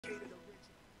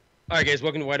All right, guys,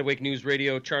 welcome to Wide Awake News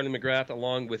Radio. Charlie McGrath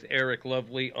along with Eric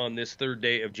Lovely on this third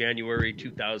day of January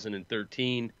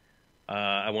 2013.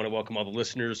 I want to welcome all the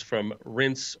listeners from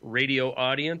Rinse Radio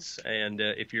audience. And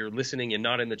if you're listening and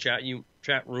not in the chat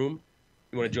room,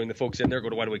 you want to join the folks in there, go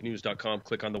to wideawakenews.com,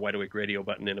 click on the Wide Awake Radio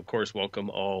button, and, of course, welcome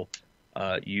all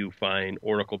you fine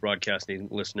Oracle Broadcasting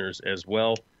listeners as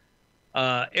well.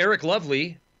 Eric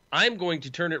Lovely, I'm going to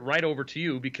turn it right over to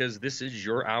you because this is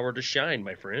your hour to shine,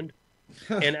 my friend.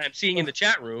 And I'm seeing in the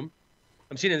chat room,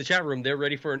 they're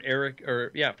ready for an Eric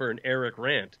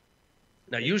rant.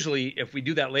 Now, usually, if we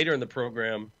do that later in the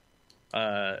program,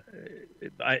 when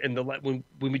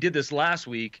we did this last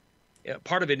week,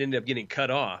 part of it ended up getting cut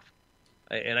off,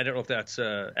 and I don't know if that's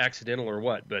accidental or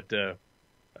what. But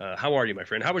how are you, my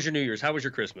friend? How was your New Year's? How was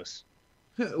your Christmas?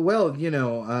 Well,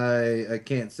 I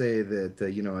can't say that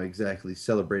I exactly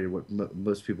celebrated what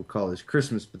most people call as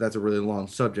Christmas, but that's a really long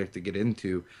subject to get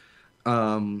into. You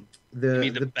mean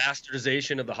the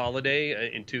bastardization of the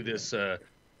holiday into this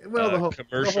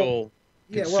commercial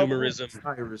consumerism? The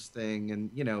virus thing,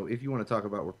 and if you want to talk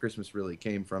about where Christmas really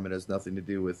came from, it has nothing to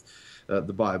do with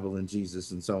the Bible and Jesus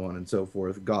and so on and so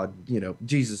forth. God,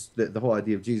 Jesus, the whole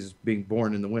idea of Jesus being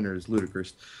born in the winter is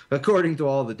ludicrous, according to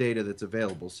all the data that's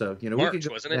available. So March, we could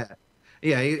go wasn't it?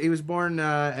 Yeah, he was born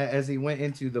as he went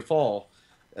into the fall.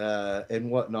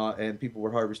 And whatnot, and people were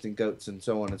harvesting goats and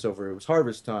so on and so forth. It was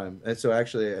harvest time, and so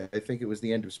actually, I think it was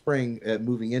the end of spring,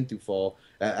 moving into fall,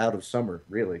 out of summer.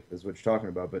 Really, is what you're talking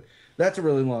about. But that's a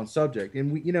really long subject,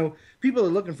 and people are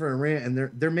looking for a rant, and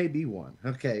there may be one.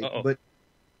 Okay,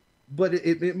 but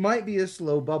it might be a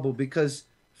slow bubble because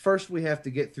first we have to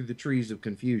get through the trees of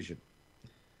confusion.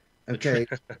 Okay,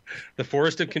 the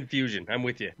forest of confusion. I'm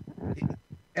with you.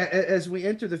 As we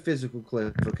enter the physical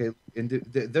cliff, okay, and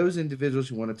those individuals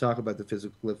who want to talk about the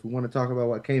physical cliff, who want to talk about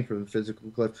what came from the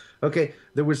physical cliff, okay,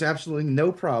 there was absolutely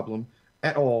no problem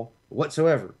at all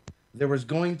whatsoever. There was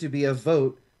going to be a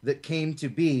vote that came to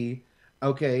be,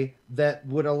 okay, that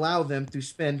would allow them to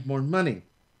spend more money,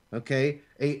 okay?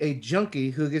 A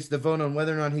junkie who gets the vote on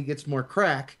whether or not he gets more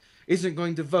crack isn't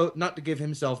going to vote not to give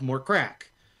himself more crack.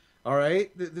 All right,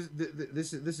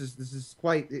 this is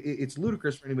quite, it's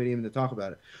ludicrous for anybody even to talk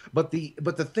about it. But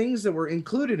the things that were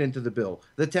included into the bill,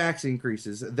 the tax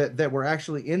increases that were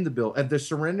actually in the bill, and the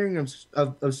surrendering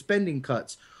of spending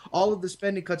cuts, all of the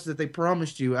spending cuts that they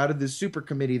promised you out of this super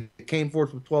committee that came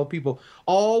forth with 12 people,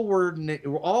 all were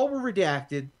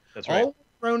redacted. That's right. All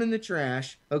thrown in the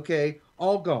trash. Okay,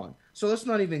 all gone. So let's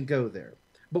not even go there.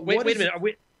 But wait a minute.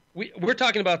 We're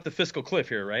talking about the fiscal cliff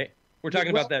here, right? We're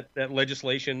talking about that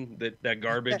legislation, that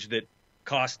garbage that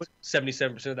cost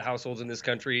 77% of the households in this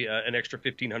country an extra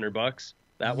 $1,500.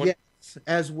 That one? Yes,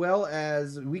 as well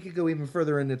as we could go even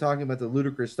further into talking about the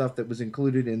ludicrous stuff that was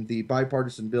included in the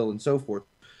bipartisan bill and so forth.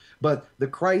 But the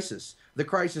crisis,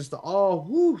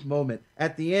 the moment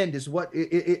at the end is what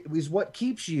is what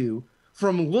keeps you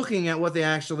from looking at what they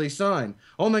actually signed.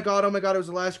 Oh my God, it was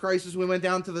the last crisis. We went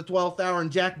down to the 12th hour,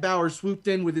 and Jack Bauer swooped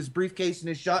in with his briefcase and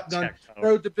his shotgun,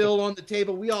 threw the bill on the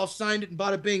table. We all signed it, and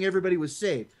bada bing, everybody was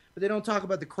saved. But they don't talk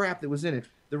about the crap that was in it,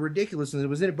 the ridiculousness that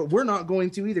was in it, but we're not going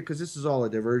to either because this is all a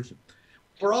diversion.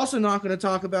 We're also not going to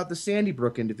talk about the Sandy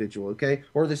Brook individual, okay,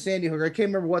 or the Sandy Hook. I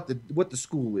can't remember what the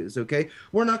school is, okay.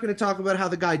 We're not going to talk about how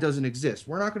the guy doesn't exist.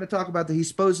 We're not going to talk about that he's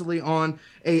supposedly on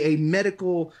a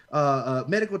medical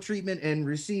treatment and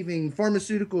receiving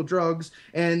pharmaceutical drugs,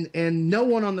 and no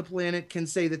one on the planet can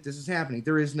say that this is happening.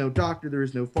 There is no doctor, there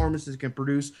is no pharmacist that can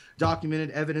produce documented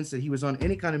evidence that he was on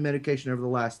any kind of medication over the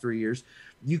last 3 years.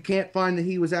 You can't find that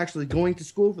he was actually going to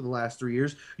school for the last 3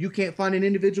 years. You can't find an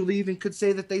individual that even could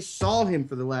say that they saw him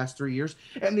for the last 3 years.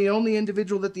 And the only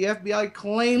individual that the FBI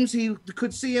claims he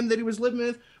could see him that he was living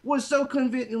with was so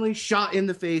conveniently shot in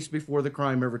the face before the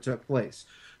crime ever took place.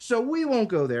 So we won't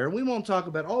go there. We won't talk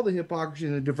about all the hypocrisy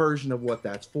and the diversion of what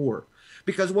that's for.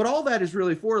 Because what all that is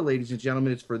really for, ladies and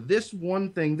gentlemen, is for this one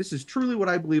thing. This is truly what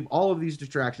I believe all of these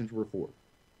distractions were for.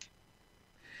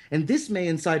 And this may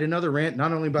incite another rant,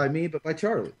 not only by me, but by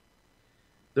Charlie.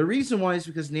 The reason why is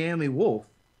because Naomi Wolf,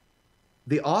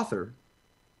 the author,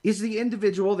 is the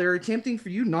individual they're attempting for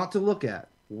you not to look at.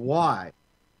 Why?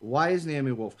 Why is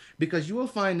Naomi Wolf? Because you will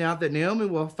find out that Naomi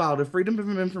Wolf filed a Freedom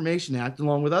of Information Act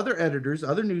along with other editors,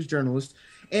 other news journalists,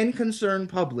 and concerned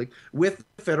public with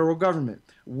the federal government.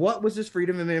 What was this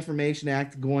Freedom of Information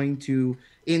Act going to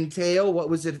entail? What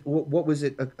was it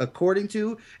according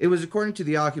to? It was according to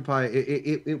the Occupy.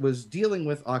 It was dealing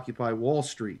with Occupy Wall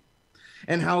Street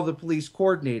and how the police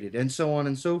coordinated and so on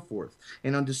and so forth.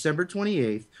 And on December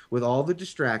 28th, with all the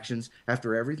distractions,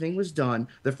 after everything was done,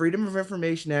 the Freedom of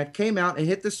Information Act came out and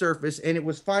hit the surface, and it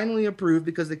was finally approved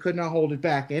because they could not hold it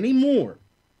back anymore.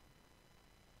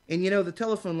 And the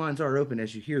telephone lines are open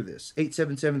as you hear this,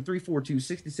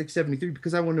 877-342-6673,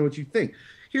 because I want to know what you think.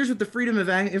 Here's what the Freedom of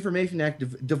Information Act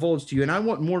divulged to you, and I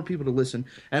want more people to listen,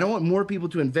 and I want more people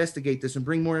to investigate this and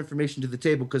bring more information to the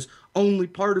table, because only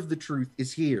part of the truth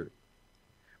is here.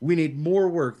 We need more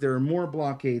work. There are more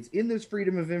blockades in this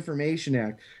Freedom of Information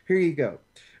Act. Here you go.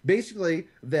 Basically,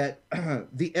 that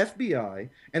the FBI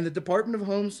and the Department of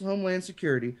Homeland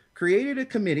Security created a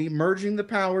committee merging the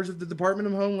powers of the Department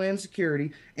of Homeland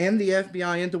Security and the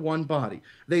FBI into one body.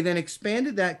 They then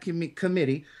expanded that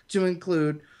committee to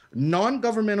include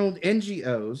non-governmental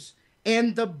NGOs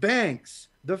and the banks,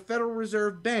 the Federal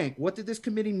Reserve Bank. What did this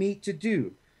committee meet to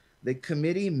do? The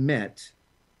committee met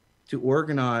to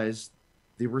organize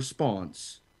the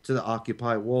response to the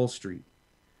Occupy Wall Street.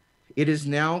 It has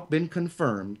now been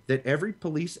confirmed that every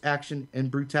police action and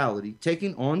brutality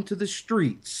taken onto the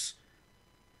streets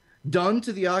done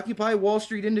to the Occupy Wall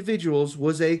Street individuals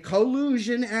was a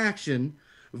collusion action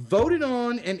voted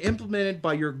on and implemented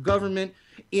by your government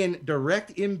in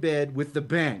direct embed with the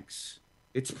banks.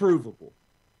 It's provable.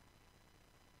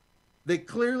 They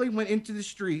clearly went into the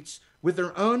streets with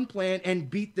their own plan and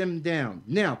beat them down.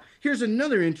 Now, here's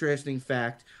another interesting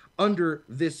fact under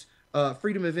this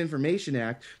Freedom of Information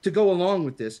Act to go along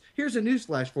with this. Here's a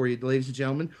newsflash for you, ladies and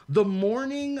gentlemen. The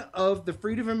morning of the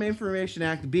Freedom of Information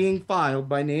Act being filed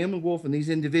by Naomi Wolf and these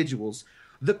individuals,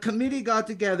 the committee got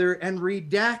together and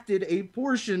redacted a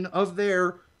portion of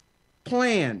their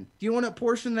plan. Do you know what a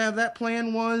portion of that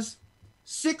plan was?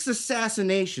 6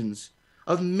 assassinations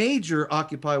of major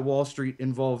Occupy Wall Street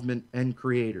involvement and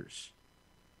creators.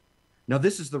 Now,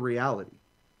 this is the reality.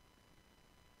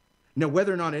 Now,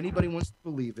 whether or not anybody wants to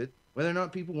believe it, whether or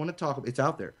not people want to talk about it, it's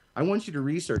out there. I want you to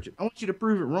research it. I want you to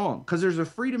prove it wrong, because there's a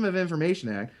Freedom of Information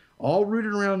Act all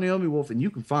rooted around Naomi Wolf, and you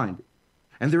can find it.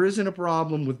 And there isn't a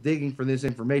problem with digging for this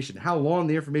information. How long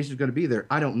the information is going to be there,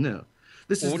 I don't know.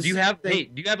 This is do you have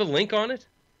a link on it?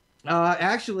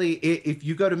 Actually, if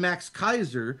you go to Max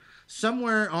Kaiser,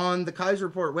 somewhere on the Kaiser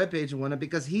Report webpage and whatnot,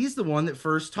 because he's the one that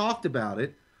first talked about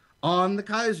it on the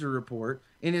Kaiser Report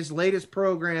in his latest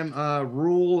program,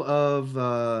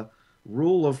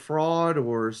 Rule of Fraud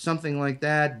or something like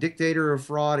that, Dictator of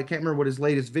Fraud. I can't remember what his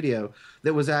latest video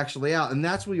that was actually out, and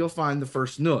that's where you'll find the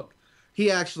first nook.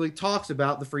 He actually talks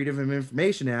about the Freedom of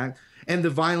Information Act and the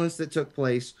violence that took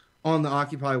place on the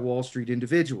Occupy Wall Street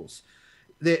individuals.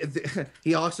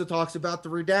 He also talks about the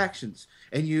redactions.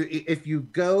 And if you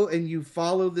go and you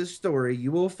follow this story,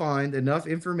 you will find enough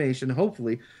information,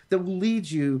 hopefully, that will lead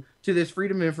you to this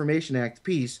Freedom of Information Act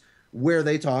piece where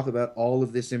they talk about all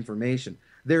of this information.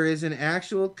 There is an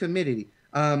actual committee.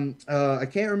 I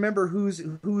can't remember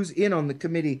who's in on the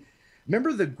committee.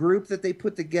 Remember the group that they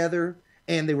put together,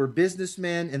 and they were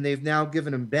businessmen, and they've now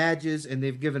given them badges, and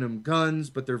they've given them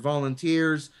guns, but they're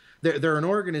volunteers. They're an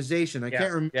organization. I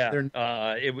can't remember.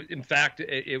 Yeah.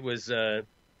 It was on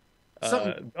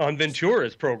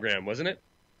Ventura's program, wasn't it?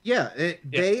 Yeah,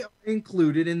 they are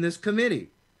included in this committee.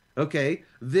 Okay,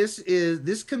 this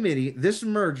committee, this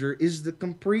merger is the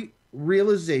complete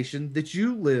realization that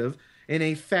you live in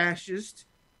a fascist,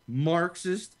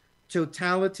 Marxist,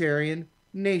 totalitarian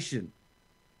nation.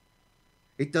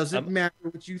 It doesn't matter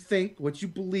what you think, what you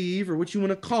believe, or what you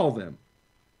want to call them.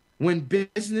 When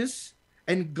business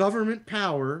and government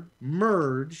power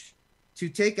merge to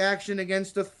take action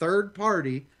against a third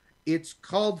party, it's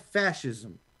called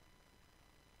fascism.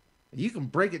 You can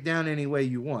break it down any way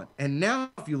you want. And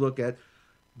now if you look at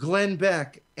Glenn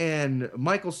Beck and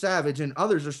Michael Savage and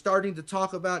others are starting to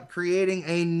talk about creating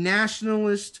a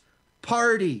nationalist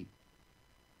party.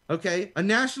 Okay? A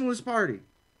nationalist party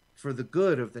for the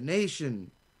good of the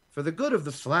nation, for the good of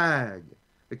the flag.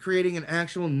 They're creating an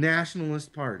actual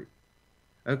nationalist party.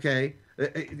 Okay?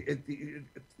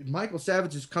 Michael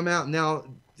Savage has come out now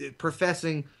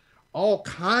professing all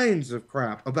kinds of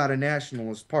crap about a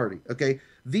nationalist party. Okay?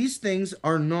 These things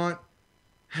are not...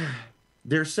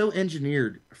 They're so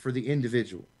engineered for the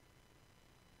individual.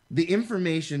 The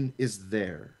information is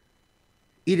there.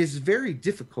 It is very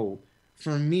difficult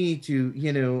for me to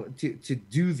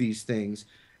do these things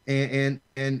and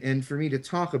for me to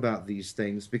talk about these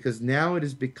things, because now it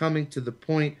is becoming to the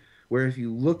point where if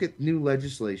you look at new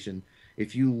legislation,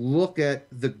 if you look at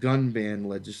the gun ban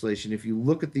legislation, if you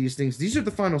look at these things, these are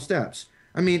the final steps.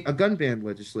 I mean, a gun ban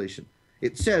legislation.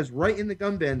 It says right in the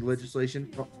gun ban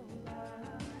legislation...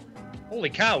 Holy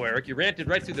cow, Eric, you ranted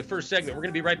right through the first segment. We're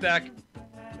going to be right back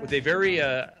with a very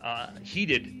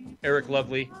heated Eric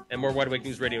Lovely and more Wide Awake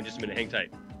News Radio in just a minute. Hang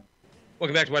tight.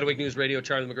 Welcome back to Wide Awake News Radio.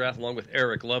 Charlie McGrath along with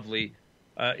Eric Lovely.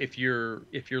 If you're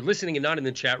listening and not in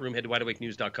the chat room, head to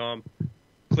wideawakenews.com.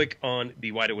 Click on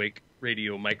the Wide Awake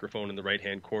radio microphone in the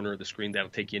right-hand corner of the screen. That'll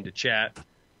take you into chat.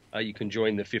 You can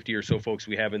join the 50 or so folks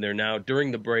we have in there now.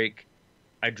 During the break,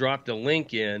 I dropped a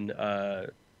link in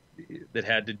that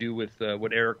had to do with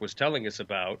what Eric was telling us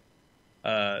about.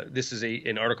 This is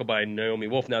an article by Naomi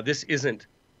Wolf. Now, this isn't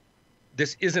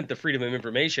the Freedom of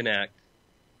Information Act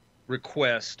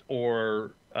request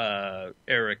or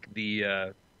Eric,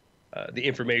 the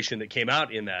information that came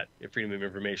out in that Freedom of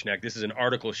Information Act. This is an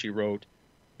article she wrote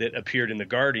that appeared in The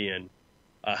Guardian,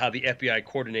 how the FBI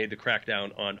coordinated the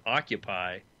crackdown on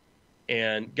Occupy.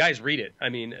 And guys, read it. I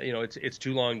mean, it's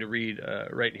too long to read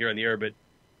right here on the air, but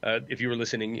if you were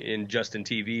listening in Justin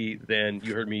TV, then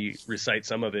you heard me recite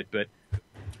some of it. But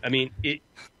I mean,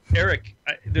 Eric,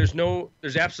 there's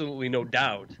absolutely no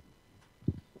doubt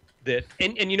that,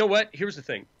 and you know what? Here's the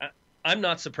thing. I'm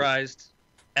not surprised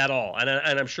at all, and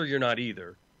I'm sure you're not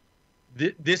either.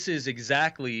 This is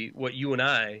exactly what you and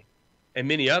I and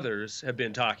many others have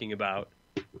been talking about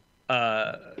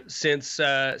since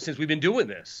we've been doing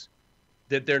this.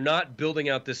 That they're not building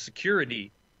out this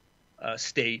security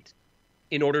state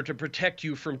in order to protect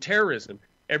you from terrorism.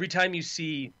 Every time you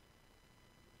see,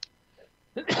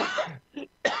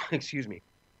 excuse me,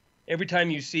 every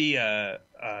time you see a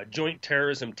joint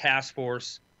terrorism task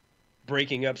force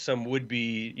breaking up some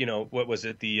would-be, what was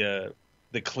it, the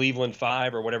Cleveland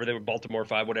Five or whatever they were, Baltimore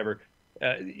Five, whatever.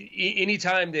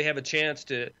 Anytime they have a chance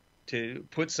to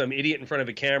put some idiot in front of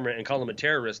a camera and call him a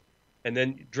terrorist, and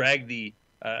then drag the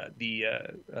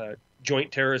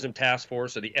Joint Terrorism Task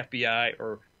Force or the FBI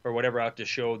or whatever out to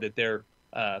show that they're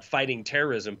fighting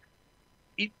terrorism.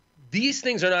 These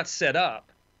things are not set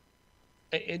up,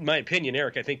 in my opinion,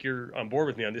 Eric, I think you're on board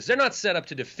with me on this. They're not set up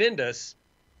to defend us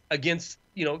against,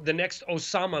 the next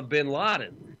Osama bin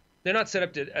Laden. They're not set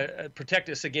up to protect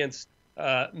us against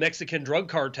Mexican drug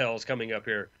cartels coming up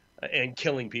here and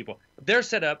killing people. They're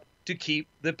set up to keep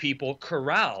the people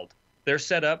corralled. They're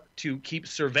set up to keep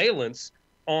surveillance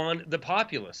on the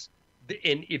populace.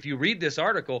 And if you read this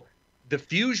article, the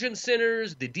fusion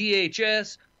centers, the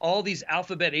DHS, all these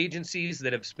alphabet agencies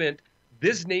that have spent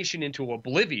this nation into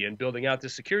oblivion building out the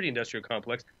security industrial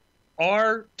complex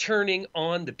are turning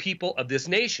on the people of this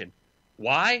nation.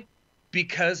 Why?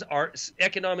 Because our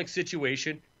economic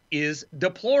situation is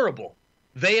deplorable.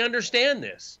 They understand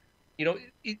this.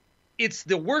 It's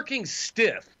the working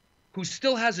stiff who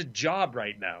still has a job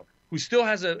right now, who still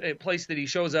has a place that he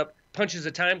shows up, punches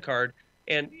a time card,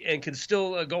 and can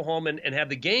still go home and have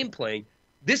the game playing.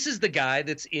 This is the guy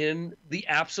that's in the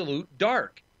absolute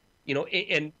dark,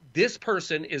 and this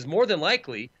person is more than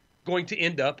likely going to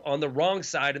end up on the wrong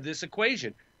side of this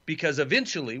equation, because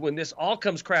eventually when this all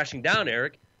comes crashing down,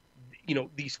 Eric,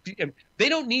 they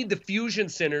don't need the fusion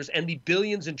centers and the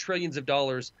billions and trillions of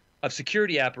dollars of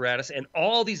security apparatus and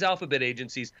all these alphabet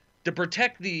agencies to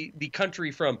protect the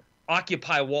country from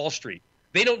Occupy Wall Street.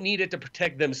 They don't need it to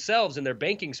protect themselves and their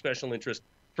banking special interest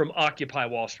from Occupy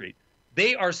Wall Street.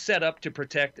 They are set up to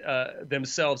protect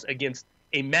themselves against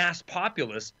a mass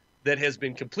populace that has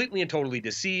been completely and totally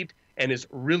deceived and is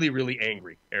really, really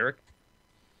angry. Eric?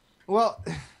 Well,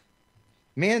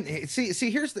 man, see,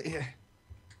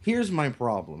 here's my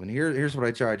problem, and here's what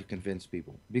I try to convince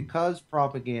people. Because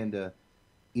propaganda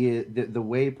the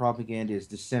way propaganda is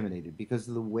disseminated, because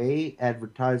of the way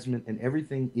advertisement and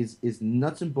everything is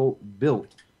nuts and bolts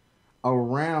built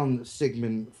around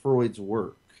Sigmund Freud's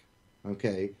work,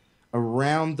 okay,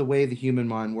 around the way the human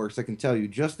mind works. I can tell you,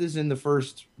 just as in the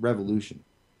first revolution,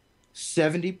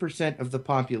 70% of the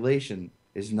population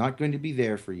is not going to be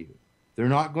there for you. They're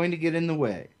not going to get in the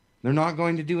way. They're not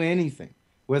going to do anything.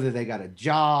 Whether they got a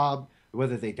job,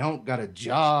 whether they don't got a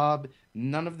job,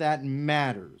 none of that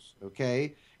matters,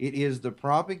 okay? It is the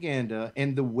propaganda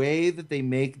and the way that they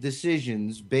make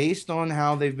decisions based on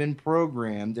how they've been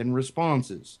programmed and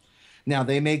responses. Now,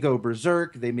 they may go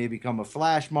berserk, they may become a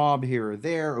flash mob here or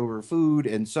there over food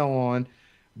and so on,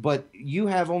 but you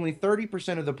have only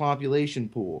 30% of the population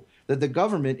pool that the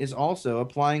government is also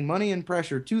applying money and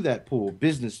pressure to that pool.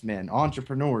 Businessmen,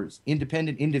 entrepreneurs,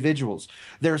 independent individuals.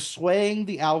 They're swaying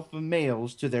the alpha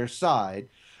males to their side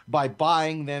by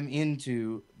buying them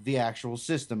into the actual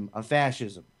system of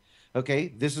fascism. Okay,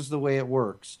 this is the way it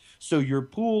works. So your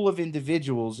pool of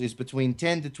individuals is between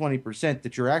 10 to 20%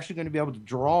 that you're actually going to be able to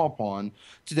draw upon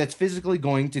that's physically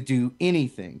going to do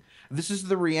anything. This is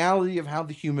the reality of how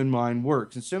the human mind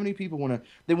works. And so many people want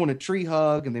to tree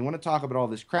hug and they want to talk about all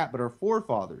this crap, but our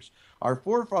forefathers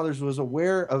was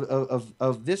aware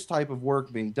of this type of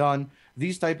work being done,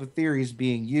 these type of theories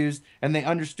being used, and they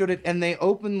understood it and they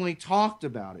openly talked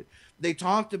about it. They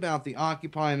talked about the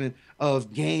occupyment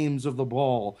of games of the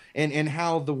ball, and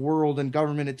how the world and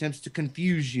government attempts to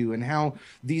confuse you, and how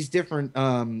these different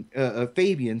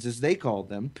Fabians, as they called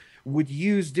them, would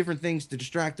use different things to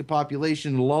distract the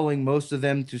population, lulling most of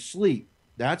them to sleep.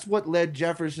 That's what led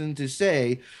Jefferson to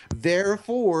say,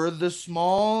 therefore, the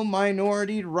small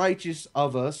minority righteous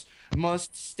of us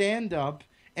must stand up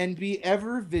and be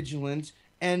ever vigilant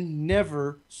and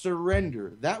never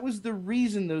surrender. That was the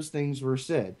reason those things were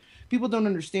said. People don't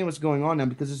understand what's going on now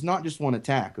because it's not just one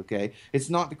attack, okay? It's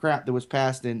not the crap that was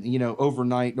passed in,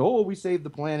 overnight. Oh, we saved the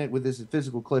planet with this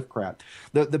physical cliff crap.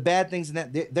 The bad things in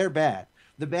that, they're bad.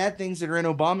 The bad things that are in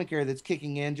Obamacare that's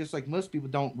kicking in, just like most people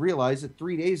don't realize that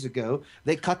 3 days ago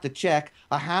they cut the check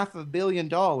 $500 million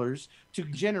to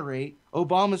generate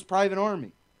Obama's private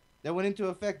army. That went into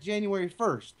effect January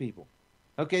 1st, people.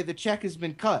 Okay, the check has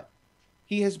been cut.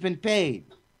 He has been paid.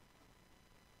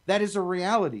 That is a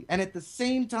reality. And at the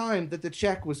same time that the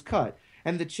check was cut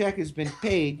and the check has been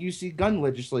paid, you see gun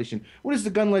legislation. What does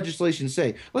the gun legislation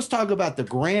say? Let's talk about the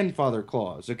grandfather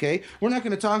clause, okay? We're not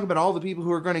going to talk about all the people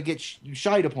who are going to get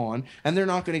shied upon and they're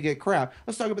not going to get crap.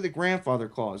 Let's talk about the grandfather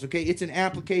clause, okay? It's an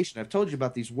application. I've told you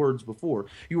about these words before.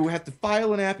 You will have to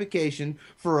file an application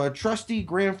for a trustee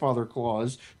grandfather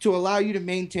clause to allow you to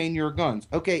maintain your guns,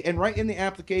 okay? And right in the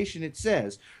application it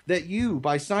says that you,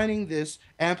 by signing this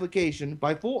application,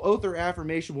 by full oath or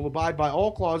affirmation, will abide by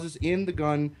all clauses in the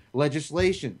gun legislation.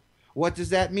 What does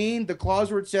that mean? The clause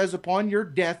where it says upon your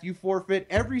death you forfeit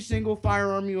every single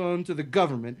firearm you own to the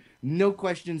government, no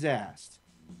questions asked.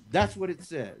 That's what it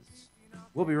says.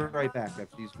 We'll be right back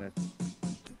after these messages.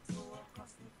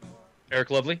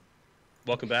 Eric Lovely,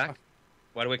 welcome back.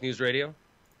 Wide Awake News Radio,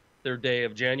 third day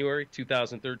of January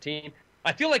 2013.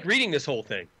 I feel like reading this whole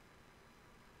thing.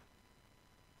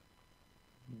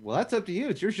 Well, that's up to you.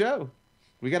 It's your show.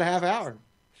 We got a half hour.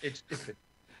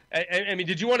 I mean,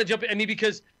 did you want to jump in? I mean,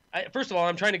 because first of all,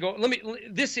 I'm trying to go.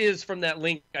 This is from that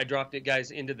link I dropped it,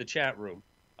 guys, into the chat room.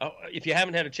 If you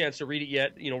haven't had a chance to read it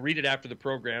yet, read it after the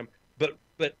program. But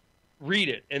read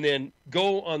it and then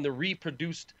go on the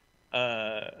reproduced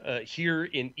here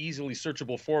in easily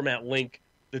searchable format link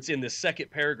that's in the second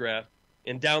paragraph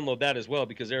and download that as well.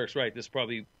 Because Eric's right.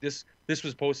 This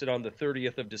was posted on the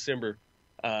 30th of December,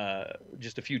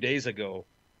 just a few days ago.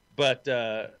 But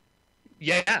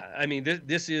yeah, I mean,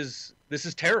 this is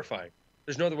terrifying.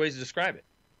 There's no other ways to describe it.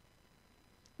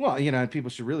 Well, people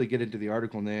should really get into the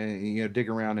article and then, dig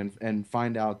around and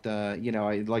find out.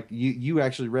 You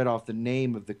actually read off the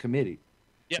name of the committee,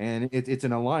 yep. And it's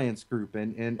an alliance group,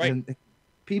 and right. And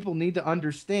people need to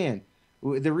understand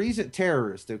the reason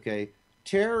terrorist. Okay,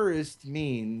 terrorist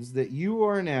means that you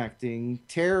are enacting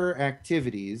terror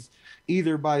activities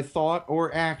either by thought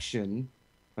or action.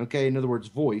 Okay, in other words,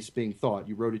 voice being thought,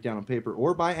 you wrote it down on paper,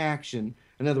 or by action,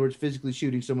 in other words, physically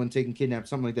shooting someone, taking kidnapped,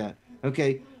 something like that.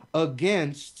 Okay,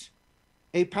 against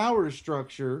a power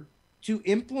structure to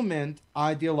implement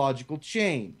ideological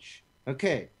change.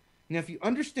 Okay, now if you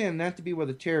understand that to be what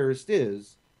a terrorist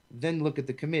is, then look at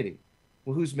the committee.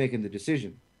 Well, who's making the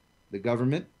decision? The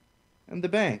government and the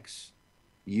banks.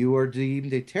 You are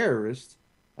deemed a terrorist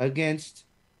against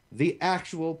the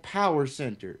actual power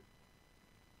center.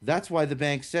 That's why the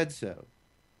bank said so.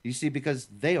 You see, because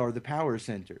they are the power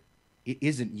center. It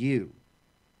isn't you.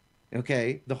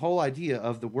 Okay? The whole idea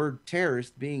of the word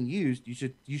terrorist being used, you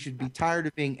should be tired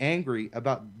of being angry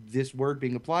about this word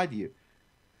being applied to you.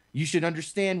 You should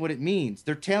understand what it means.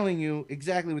 They're telling you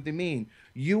exactly what they mean.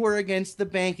 You are against the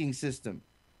banking system,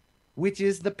 which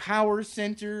is the power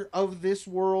center of this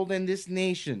world and this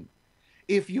nation.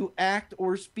 If you act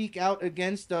or speak out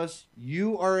against us,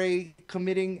 you are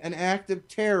committing an act of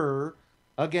terror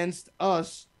against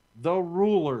us, the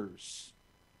rulers.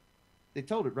 They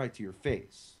told it right to your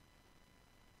face.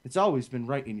 It's always been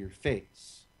right in your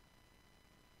face.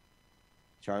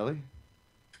 Charlie?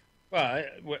 Well,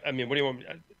 I mean, what do you want?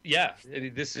 Yeah,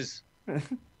 this is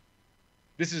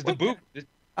the boot.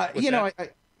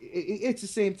 It's the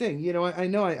same thing. I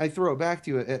know I throw it back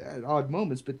to you at odd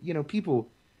moments, but people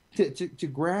to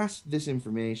grasp this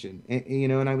information,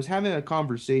 and I was having a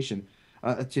conversation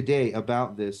today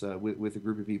about this with a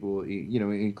group of people,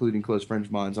 including close friends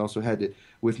of mine. Also had it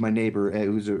with my neighbor,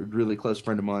 who's a really close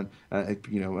friend of mine,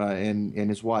 and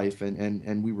his wife,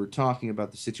 and we were talking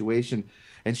about the situation,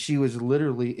 and she was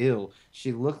literally ill.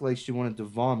 She looked like she wanted to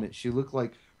vomit. She looked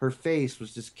like her face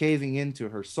was just caving into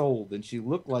her soul, and she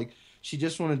looked like she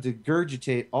just wanted to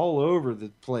gurgitate all over the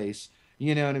place.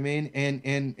 You know what I mean?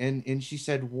 And she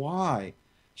said, why?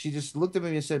 She just looked at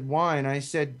me and said, why? And I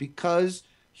said, because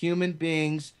human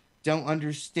beings don't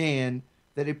understand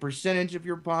that a percentage of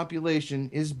your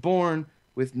population is born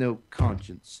with no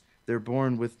conscience. They're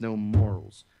born with no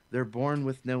morals. They're born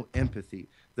with no empathy.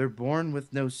 They're born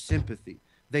with no sympathy.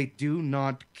 They do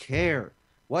not care.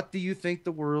 What do you think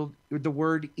the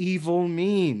word evil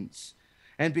means?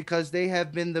 And because they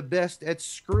have been the best at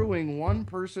screwing one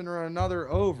person or another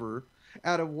over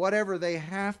out of whatever they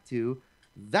have to,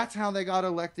 that's how they got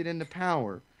elected into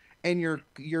power. And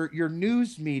your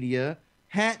news media,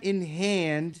 hat in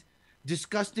hand,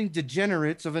 disgusting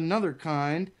degenerates of another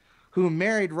kind who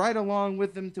married right along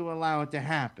with them to allow it to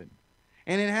happen.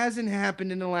 And it hasn't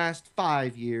happened in the last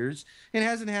 5 years. It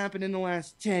hasn't happened in the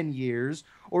last 10 years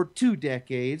or 2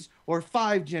 decades or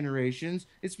 5 generations.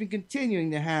 It's been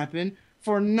continuing to happen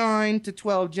for 9 to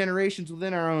 12 generations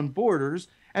within our own borders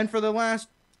and for the last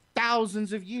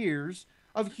thousands of years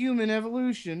of human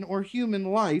evolution or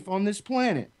human life on this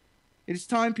planet. It is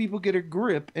time people get a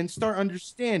grip and start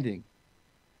understanding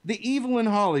the evil in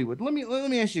Hollywood. Let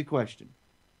me ask you a question.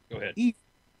 Go ahead. You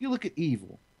look at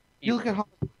evil. You look at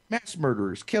mass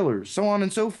murderers, killers, so on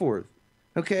and so forth.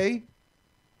 Okay?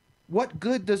 What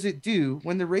good does it do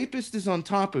when the rapist is on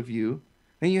top of you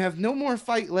and you have no more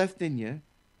fight left in you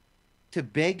to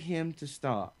beg him to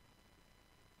stop?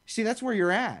 See, that's where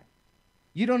you're at.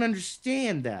 You don't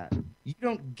understand that. You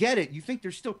don't get it. You think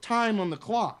there's still time on the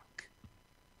clock.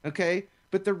 Okay?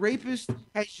 But the rapist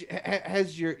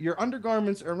has your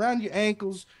undergarments around your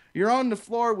ankles. You're on the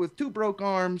floor with 2 broke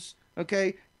arms.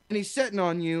 Okay? And he's sitting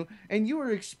on you, and you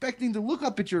are expecting to look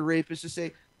up at your rapist and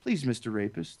say, "Please, Mr.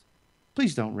 Rapist,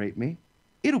 please don't rape me.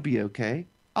 It'll be okay.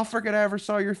 I'll forget I ever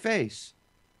saw your face."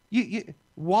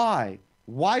 Why?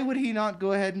 Why would he not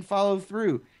go ahead and follow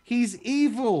through? He's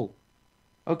evil.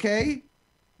 Okay?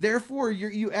 Therefore,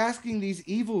 you asking these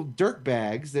evil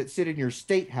dirtbags that sit in your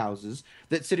state houses,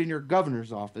 that sit in your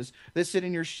governor's office, that sit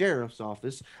in your sheriff's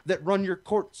office, that run your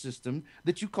court system,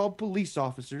 that you call police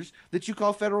officers, that you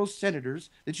call federal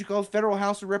senators, that you call federal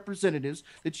House of Representatives,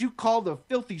 that you call the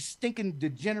filthy, stinking,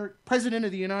 degenerate president of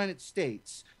the United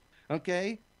States.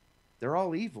 Okay? They're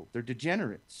all evil. They're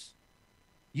degenerates.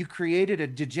 You created a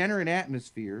degenerate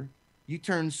atmosphere. You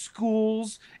turned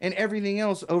schools and everything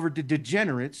else over to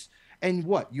degenerates. And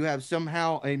what? You have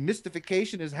somehow a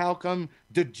mystification as how come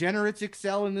degenerates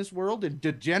excel in this world and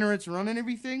degenerates running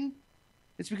everything?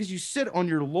 It's because you sit on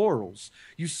your laurels.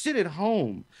 You sit at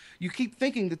home. You keep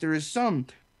thinking that there is some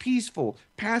peaceful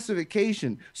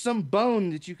pacification, some bone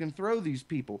that you can throw these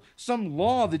people, some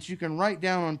law that you can write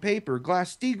down on paper.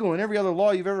 Glass-Steagall and every other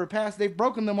law you've ever passed, they've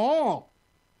broken them all.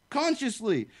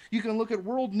 Consciously, you can look at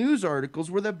world news articles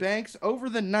where the banks over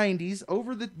the 90s,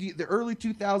 over the early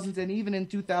 2000s, and even in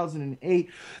 2008,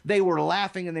 they were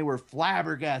laughing and they were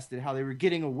flabbergasted how they were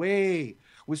getting away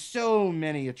with so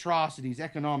many atrocities,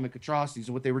 economic atrocities,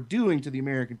 and what they were doing to the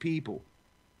American people.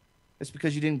 That's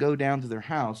because you didn't go down to their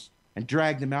house and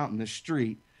drag them out in the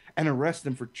street and arrest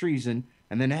them for treason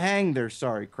and then hang their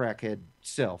sorry crackhead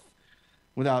self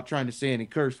without trying to say any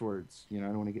curse words. I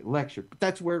don't want to get lectured, but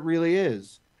that's where it really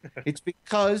is. It's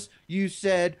because you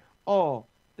said, "Oh,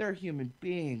 they're human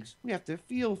beings. We have to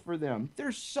feel for them.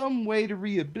 There's some way to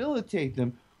rehabilitate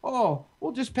them. Oh,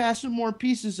 we'll just pass some more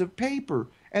pieces of paper."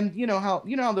 And you know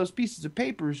how those pieces of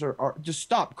papers are just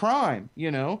stop crime,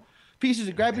 Pieces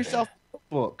of grab yourself a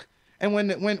notebook. And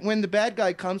when the bad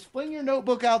guy comes, fling your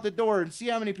notebook out the door and see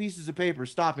how many pieces of paper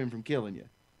stop him from killing you.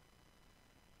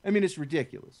 I mean, it's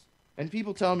ridiculous. And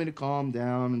people tell me to calm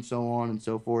down and so on and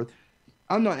so forth.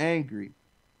 I'm not angry.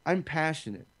 I'm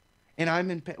passionate, and I'm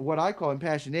what I call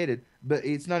impassionated, but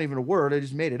it's not even a word. I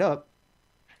just made it up.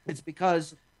 It's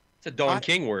because it's a Don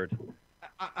King word.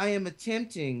 I am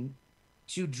attempting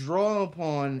to draw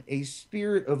upon a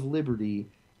spirit of liberty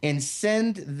and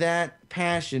send that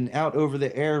passion out over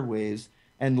the airwaves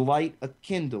and light a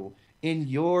kindle in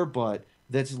your butt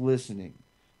that's listening,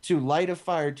 to light a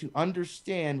fire, to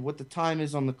understand what the time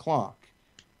is on the clock.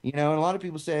 And a lot of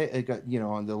people say,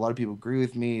 a lot of people agree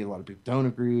with me. A lot of people don't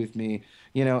agree with me.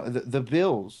 The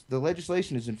bills, the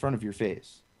legislation is in front of your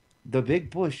face. The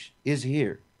big push is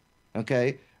here.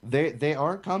 Okay? They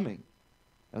are coming.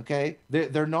 Okay?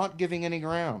 They're not giving any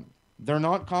ground. They're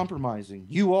not compromising.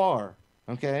 You are.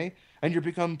 Okay? And you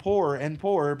become poorer and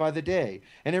poorer by the day.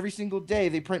 And every single day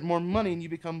they print more money and you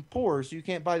become poorer, so you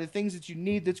can't buy the things that you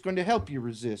need that's going to help you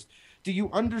resist. Do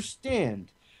you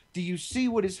understand? Do you see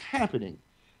what is happening?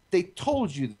 They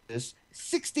told you this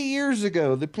 60 years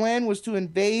ago. The plan was to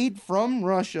invade from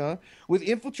Russia with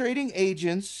infiltrating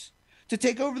agents, to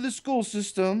take over the school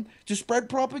system, to spread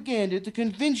propaganda, to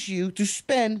convince you to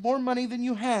spend more money than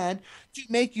you had, to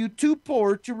make you too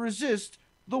poor to resist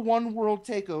the one world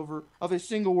takeover of a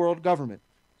single world government.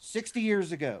 60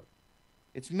 years ago.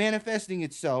 It's manifesting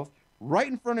itself right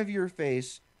in front of your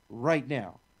face right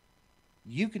now.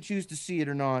 You can choose to see it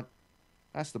or not.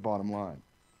 That's the bottom line.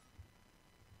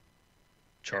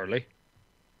 Charlie.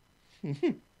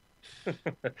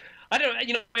 I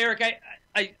don't, Eric,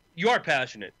 you are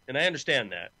passionate, and I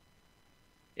understand that,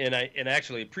 and I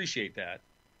actually appreciate that.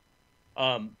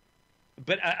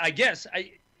 But I guess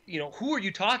who are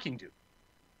you talking to?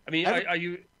 I mean, are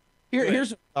you? Here's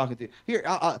what I'm talking to. Here,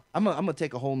 I'm gonna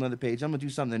take a whole nother page. I'm gonna do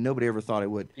something that nobody ever thought I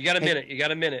would. You got a minute. You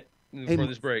got a minute before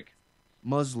this break.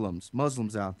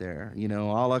 Muslims out there,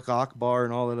 Allah Akbar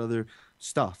and all that other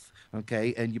stuff.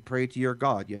 Okay, and you pray to your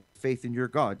God. You have faith in your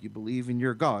God. You believe in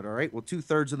your God. All right. Well,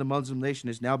 2/3 of the Muslim nation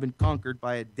has now been conquered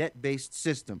by a debt-based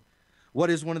system. What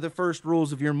is one of the first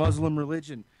rules of your Muslim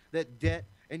religion? That debt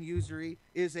and usury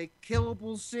is a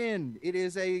killable sin. It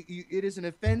is an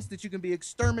offense that you can be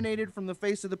exterminated from the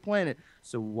face of the planet.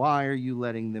 So why are you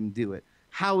letting them do it?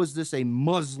 How is this a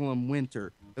Muslim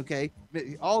winter? Okay,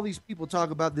 all these people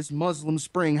talk about this Muslim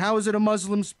spring. How is it a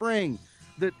Muslim spring?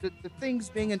 The things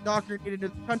being indoctrinated into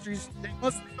the countries.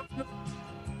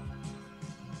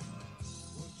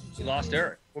 You lost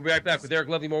Eric. We'll be right back with Eric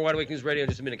Lovely, more Wide Awake News Radio in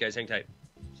just a minute, guys. Hang tight.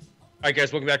 All right,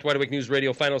 guys, welcome back to Wide Awake News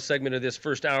Radio. Final segment of this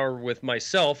first hour with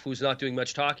myself, who's not doing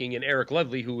much talking, and Eric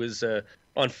Lovely, who is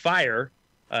on fire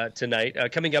tonight.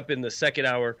 Coming up in the second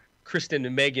hour, Kristen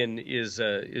and Megan is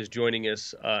joining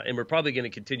us, and we're probably going to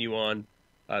continue on.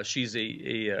 She's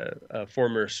a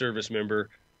former service member,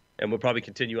 and we'll probably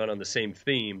continue on the same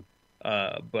theme.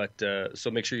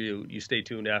 So make sure you stay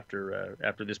tuned after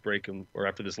this break or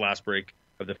after this last break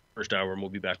of the first hour, and we'll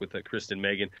be back with Kristen and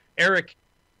Megan. Eric,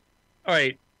 all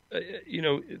right.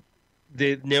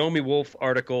 The Naomi Wolf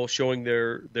article showing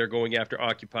they're going after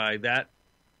Occupy,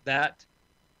 that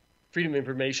Freedom of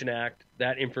Information Act,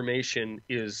 that information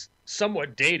is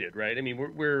somewhat dated, right? I mean,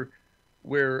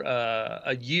 we're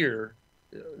a year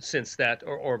since that,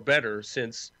 or better,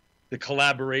 since the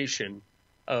collaboration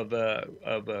of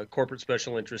corporate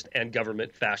special interest and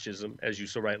government fascism, as you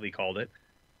so rightly called it.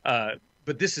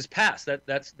 But this is past.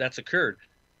 That's occurred.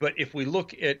 But if we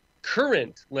look at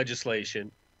current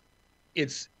legislation,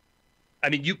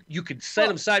 you could set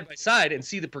them side by side and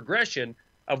see the progression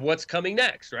of what's coming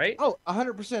next, right? Oh,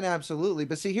 100%, absolutely.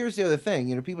 But see, here's the other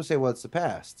thing. People say, well, it's the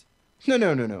past.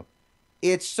 No.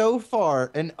 It's so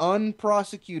far an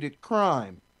unprosecuted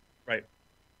crime. Right.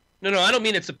 No, I don't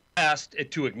mean it's a past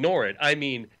to ignore it. I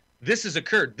mean, this has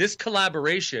occurred. This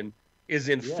collaboration is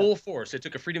in full force. It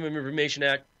took a Freedom of Information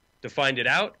Act to find it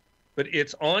out, but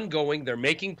it's ongoing. They're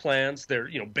making plans. They're,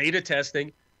 beta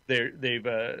testing.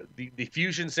 The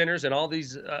fusion centers and all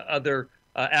these other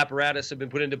apparatus have been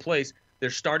put into place. They're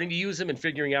starting to use them and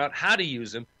figuring out how to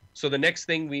use them. So the next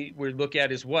thing we look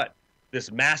at is what?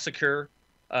 This massacre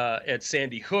at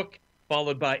Sandy Hook,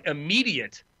 followed by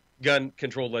immediate gun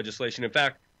control legislation. In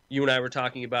fact, you and I were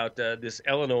talking about this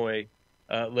Illinois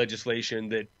legislation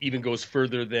that even goes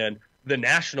further than the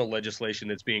national legislation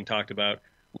that's being talked about,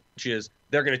 which is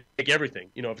they're going to take everything.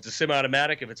 If it's a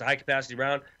semi-automatic, if it's a high-capacity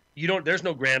round, there's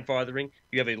no grandfathering.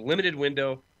 You have a limited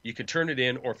window. You can turn it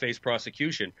in or face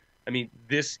prosecution. I mean,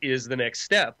 this is the next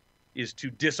step, is to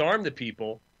disarm the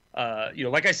people.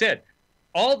 Like I said,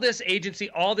 all this agency,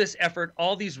 all this effort,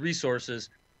 all these resources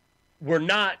were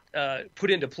not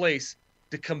put into place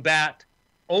to combat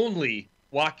only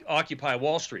Occupy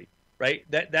Wall Street, right?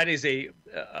 That is a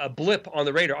blip on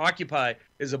the radar. Occupy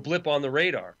is a blip on the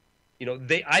radar.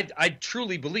 I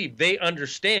truly believe they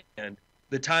understand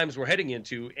the times we're heading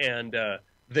into and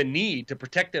the need to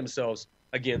protect themselves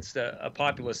against a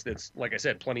populace that's, like I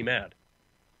said, plenty mad.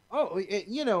 Oh,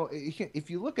 if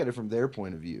you look at it from their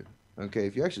point of view, okay,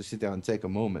 if you actually sit down and take a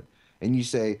moment and you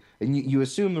say, and you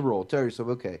assume the role, tell yourself,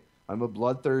 okay, I'm a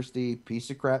bloodthirsty piece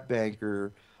of crap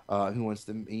banker who wants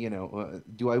to,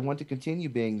 do I want to continue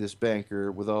being this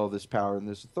banker with all this power and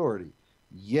this authority?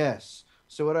 Yes.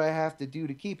 So what do I have to do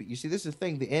to keep it? You see, this is the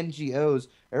thing. The NGOs,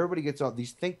 everybody gets all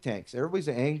these think tanks. Everybody's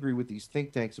angry with these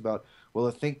think tanks about, well,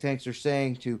 the think tanks are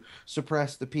saying to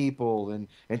suppress the people and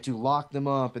to lock them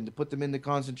up and to put them in the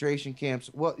concentration camps.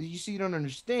 Well, you see, you don't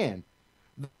understand.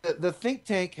 The think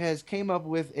tank has came up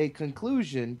with a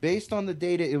conclusion based on the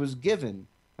data it was given.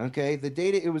 Okay, the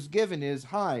data it was given is,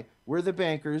 hi, we're the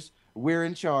bankers, we're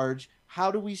in charge. How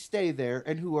do we stay there,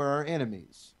 and who are our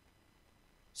enemies?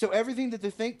 So everything that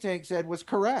the think tank said was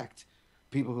correct.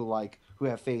 People who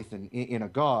have faith in a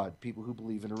God, people who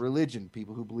believe in a religion,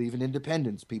 people who believe in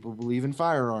independence, people who believe in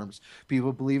firearms, people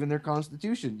who believe in their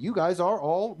constitution. We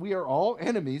are all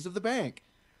enemies of the bank.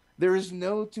 There is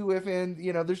no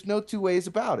there's no two ways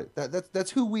about it.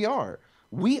 That's who we are.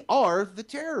 We are the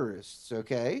terrorists,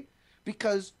 okay?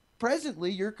 Because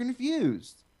presently you're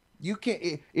confused. You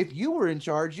can't. If you were in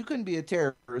charge, you couldn't be a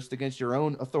terrorist against your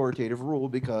own authoritative rule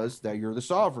because that you're the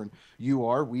sovereign. You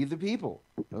are we the people.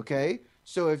 Okay.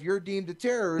 So if you're deemed a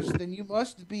terrorist, then you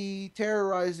must be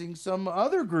terrorizing some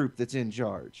other group that's in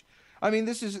charge. I mean,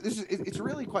 it's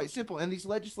really quite simple, and these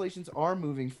legislations are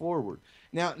moving forward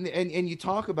now. And you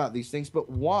talk about these things, but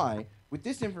why? With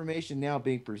this information now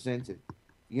being presented,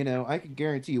 I can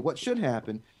guarantee you what should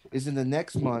happen is in the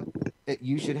next month,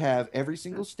 you should have every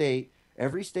single state,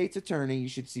 every state's attorney. You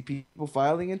should see people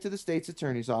filing into the state's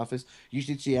attorney's office. You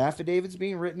should see affidavits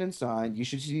being written and signed. You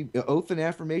should see oath and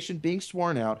affirmation being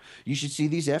sworn out. You should see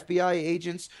these FBI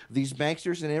agents, these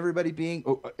banksters, and everybody being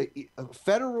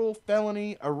federal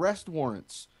felony arrest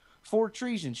warrants for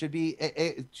treason should be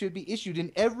issued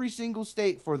in every single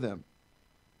state for them.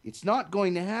 It's not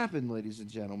going to happen, ladies and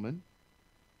gentlemen,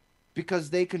 because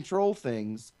they control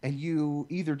things and you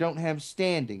either don't have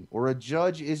standing or a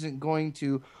judge isn't going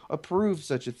to approve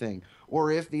such a thing.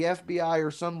 Or if the FBI or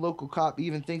some local cop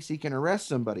even thinks he can arrest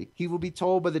somebody, he will be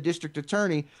told by the district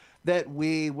attorney that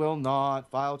we will not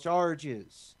file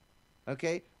charges.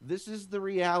 Okay? This is the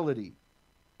reality.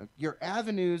 Your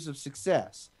avenues of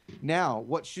success. Now,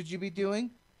 what should you be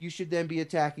doing? You should then be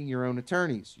attacking your own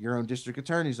attorneys, your own district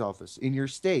attorney's office in your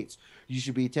states. You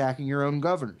should be attacking your own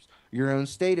governors, your own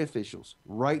state officials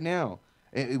right now.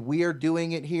 We are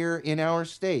doing it here in our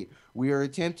state. We are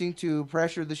attempting to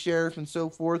pressure the sheriff and so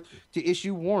forth to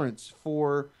issue warrants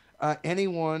for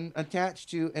anyone attached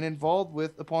to and involved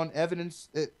with, upon evidence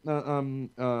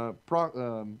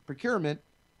procurement,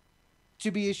 to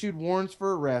be issued warrants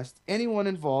for arrest. Anyone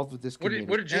involved with this committee.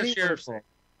 What did your sheriff say?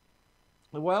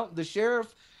 Well, the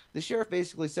sheriff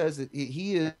basically says that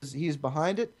he is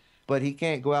behind it, but he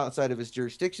can't go outside of his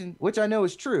jurisdiction, which I know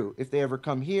is true. If they ever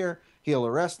come here, he'll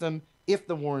arrest them. If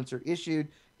the warrants are issued,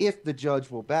 if the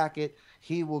judge will back it,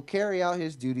 he will carry out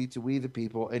his duty to we the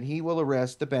people, and he will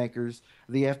arrest the bankers,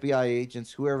 the FBI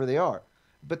agents, whoever they are.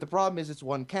 But the problem is it's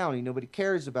one county. Nobody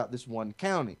cares about this one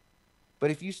county.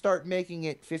 But if you start making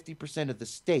it 50% of the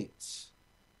states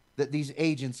that these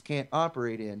agents can't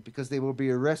operate in because they will be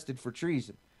arrested for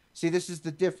treason. See, this is the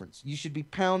difference. You should be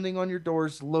pounding on your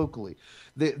doors locally.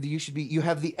 You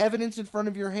have the evidence in front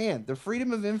of your hand. The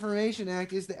Freedom of Information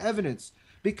Act is the evidence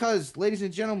because, ladies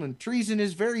and gentlemen, treason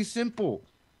is very simple.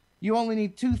 You only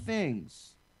need two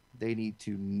things. They need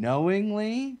to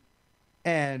knowingly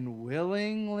and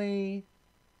willingly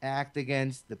act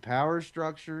against the power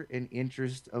structure and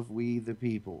interest of we the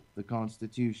people, the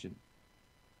Constitution.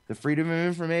 The Freedom of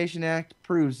Information Act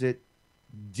proves it.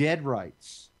 Dead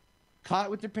rights.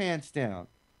 Caught with their pants down.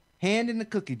 Hand in the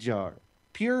cookie jar.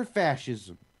 Pure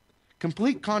fascism.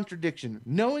 Complete contradiction.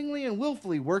 Knowingly and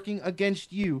willfully working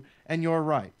against you and your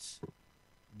rights.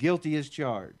 Guilty as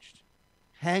charged.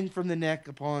 Hang from the neck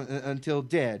until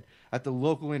dead at the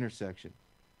local intersection.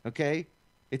 Okay?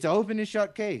 It's an open and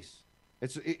shut case.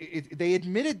 They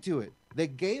admitted to it. They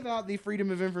gave out the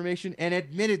Freedom of Information and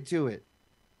admitted to it.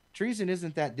 Treason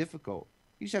isn't that difficult.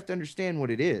 You just have to understand what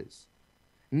it is.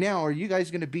 Now, are you guys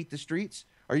going to beat the streets?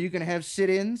 Are you going to have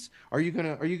sit-ins? Are you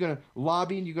going to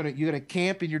lobby and you're going to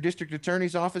camp in your district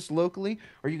attorney's office locally?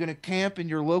 Are you going to camp in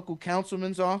your local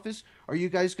councilman's office? Are you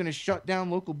guys going to shut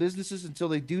down local businesses until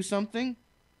they do something?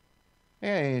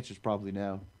 Yeah, the answer's probably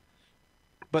no.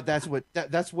 But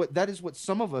that is what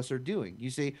some of us are doing. You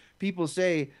see, people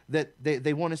say that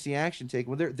they want to see action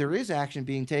taken. Well, there is action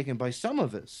being taken by some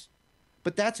of us.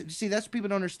 But that's what people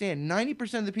don't understand.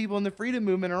 90% of the people in the freedom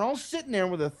movement are all sitting there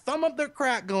with a thumb up their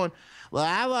crack going, well,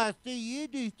 I want to see you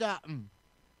do something.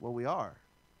 Well, we are.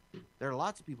 There are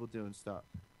lots of people doing stuff.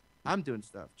 I'm doing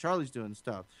stuff. Charlie's doing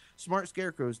stuff. Smart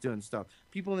Scarecrow's doing stuff.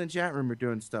 People in the chat room are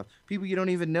doing stuff. People you don't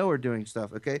even know are doing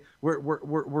stuff, okay?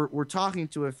 We're talking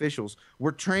to officials.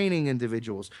 We're training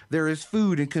individuals. There is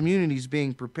food and communities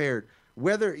being prepared.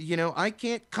 Whether, I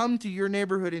can't come to your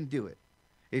neighborhood and do it.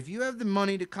 If you have the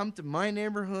money to come to my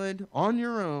neighborhood on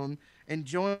your own and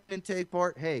join and take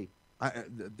part, hey,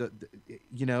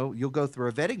 you'll go through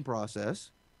a vetting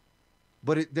process,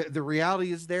 but the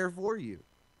reality is there for you.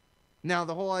 Now,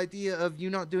 the whole idea of you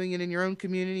not doing it in your own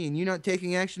community and you not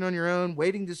taking action on your own,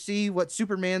 waiting to see what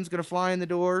Superman's going to fly in the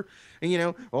door, and,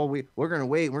 we're going to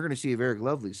wait, and we're going to see if Eric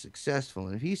Lovely's successful.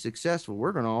 And if he's successful,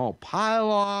 we're going to all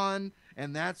pile on,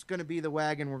 and that's going to be the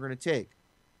wagon we're going to take.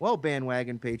 Well,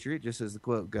 bandwagon patriot, just as the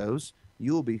quote goes,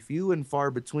 you will be few and far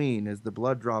between as the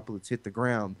blood droplets hit the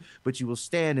ground, but you will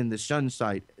stand in the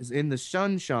sunshine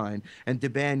and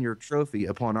demand your trophy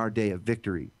upon our day of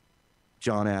victory.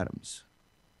 John Adams.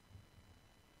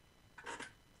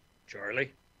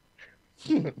 Charlie?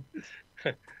 I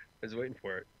was waiting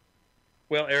for it.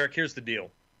 Well, Eric, here's the deal.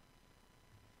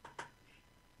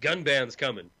 gun bans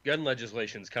coming, gun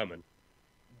legislation's coming.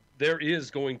 There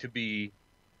is going to be,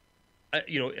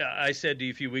 I said to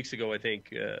you a few weeks ago, I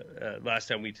think last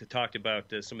time we talked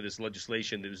about some of this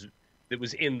legislation that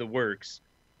was in the works,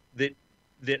 that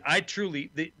I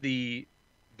truly the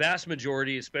vast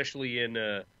majority, especially in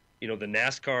the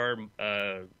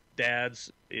NASCAR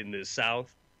dads in the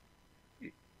South,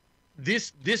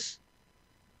 this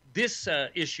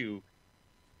issue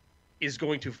is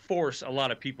going to force a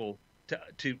lot of people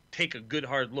to take a good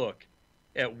hard look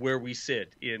at where we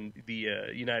sit in the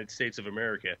United States of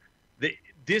America.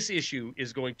 This issue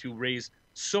is going to raise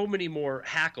so many more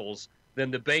hackles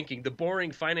than the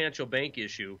boring financial bank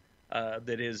issue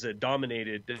that has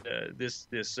dominated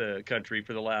this country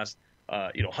for the last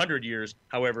 100 years.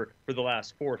 However, for the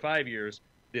last 4 or 5 years,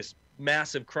 this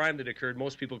massive crime that occurred,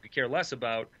 most people could care less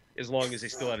about as long as they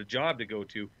still had a job to go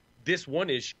to. This one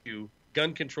issue,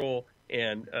 gun control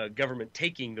and government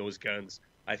taking those guns,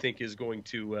 I think is going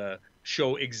to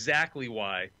show exactly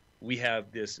why we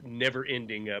have this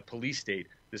never-ending police state,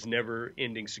 this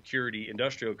never-ending security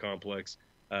industrial complex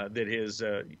that has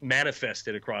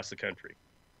manifested across the country.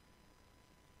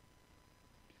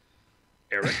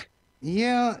 Eric?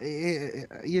 Yeah,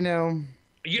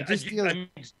 You disagree?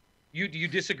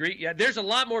 Yeah, there's a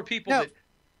lot more people that.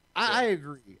 I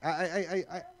agree.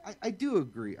 I do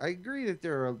agree. I agree that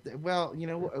there are, well,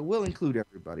 we'll include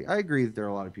everybody. I agree that there are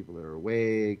a lot of people that are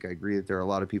awake. I agree that there are a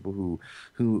lot of people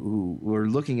who are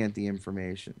looking at the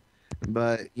information.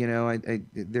 But, I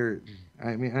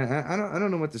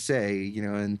don't know what to say,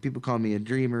 and people call me a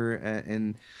dreamer.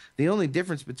 And the only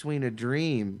difference between a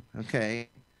dream, okay,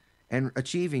 and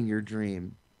achieving your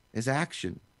dream is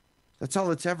action. That's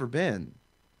all it's ever been.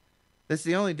 That's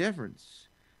the only difference.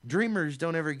 Dreamers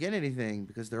don't ever get anything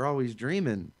because they're always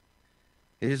dreaming.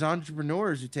 It is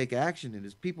entrepreneurs who take action. It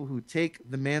is people who take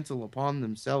the mantle upon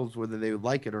themselves, whether they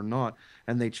like it or not,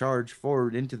 and they charge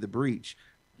forward into the breach.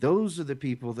 Those are the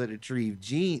people that achieve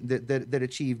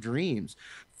dreams.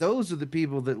 Those are the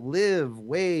people that live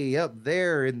way up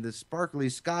there in the sparkly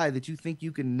sky that you think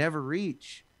you can never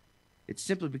reach. It's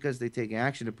simply because they take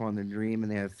action upon their dream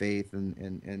and they have faith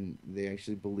and they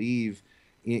actually believe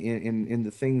in the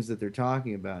things that they're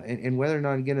talking about, and whether or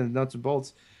not getting the nuts and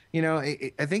bolts, I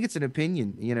think it's an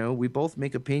opinion. We both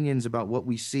make opinions about what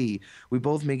we see. We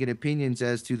both make opinions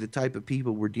as to the type of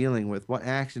people we're dealing with, what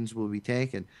actions will be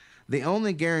taken. The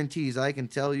only guarantees I can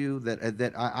tell you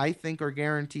that I think are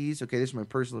guarantees, okay, this is my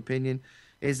personal opinion,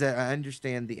 is that I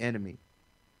understand the enemy.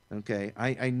 Okay,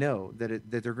 I know that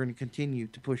they're going to continue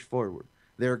to push forward.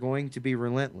 They're going to be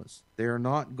relentless. They are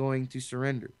not going to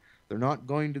surrender. They're not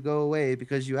going to go away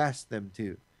because you asked them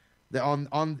to.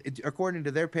 According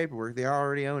to their paperwork, they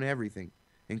already own everything,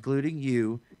 including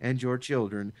you and your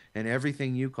children and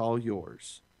everything you call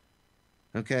yours.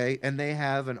 Okay? And they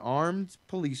have an armed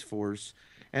police force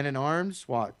and an armed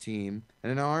SWAT team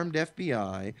and an armed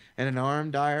FBI and an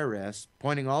armed IRS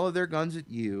pointing all of their guns at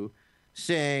you,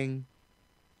 saying,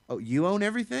 "Oh, you own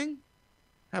everything?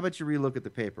 How about you relook at the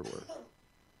paperwork?"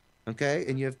 Okay,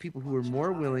 and you have people who are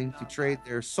more willing to trade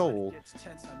their soul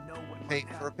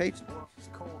for a paycheck.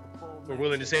 We're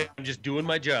willing to say, "I'm just doing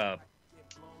my job."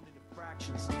 All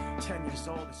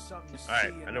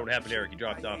right, I know what happened to Eric. He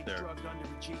dropped off there.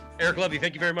 Eric Lovely,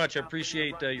 thank you very much. I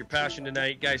appreciate your passion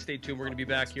tonight. Guys, stay tuned. We're going to be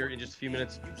back here in just a few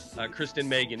minutes. Kristen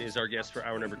Megan is our guest for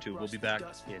hour number 2. We'll be back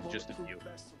in just a few.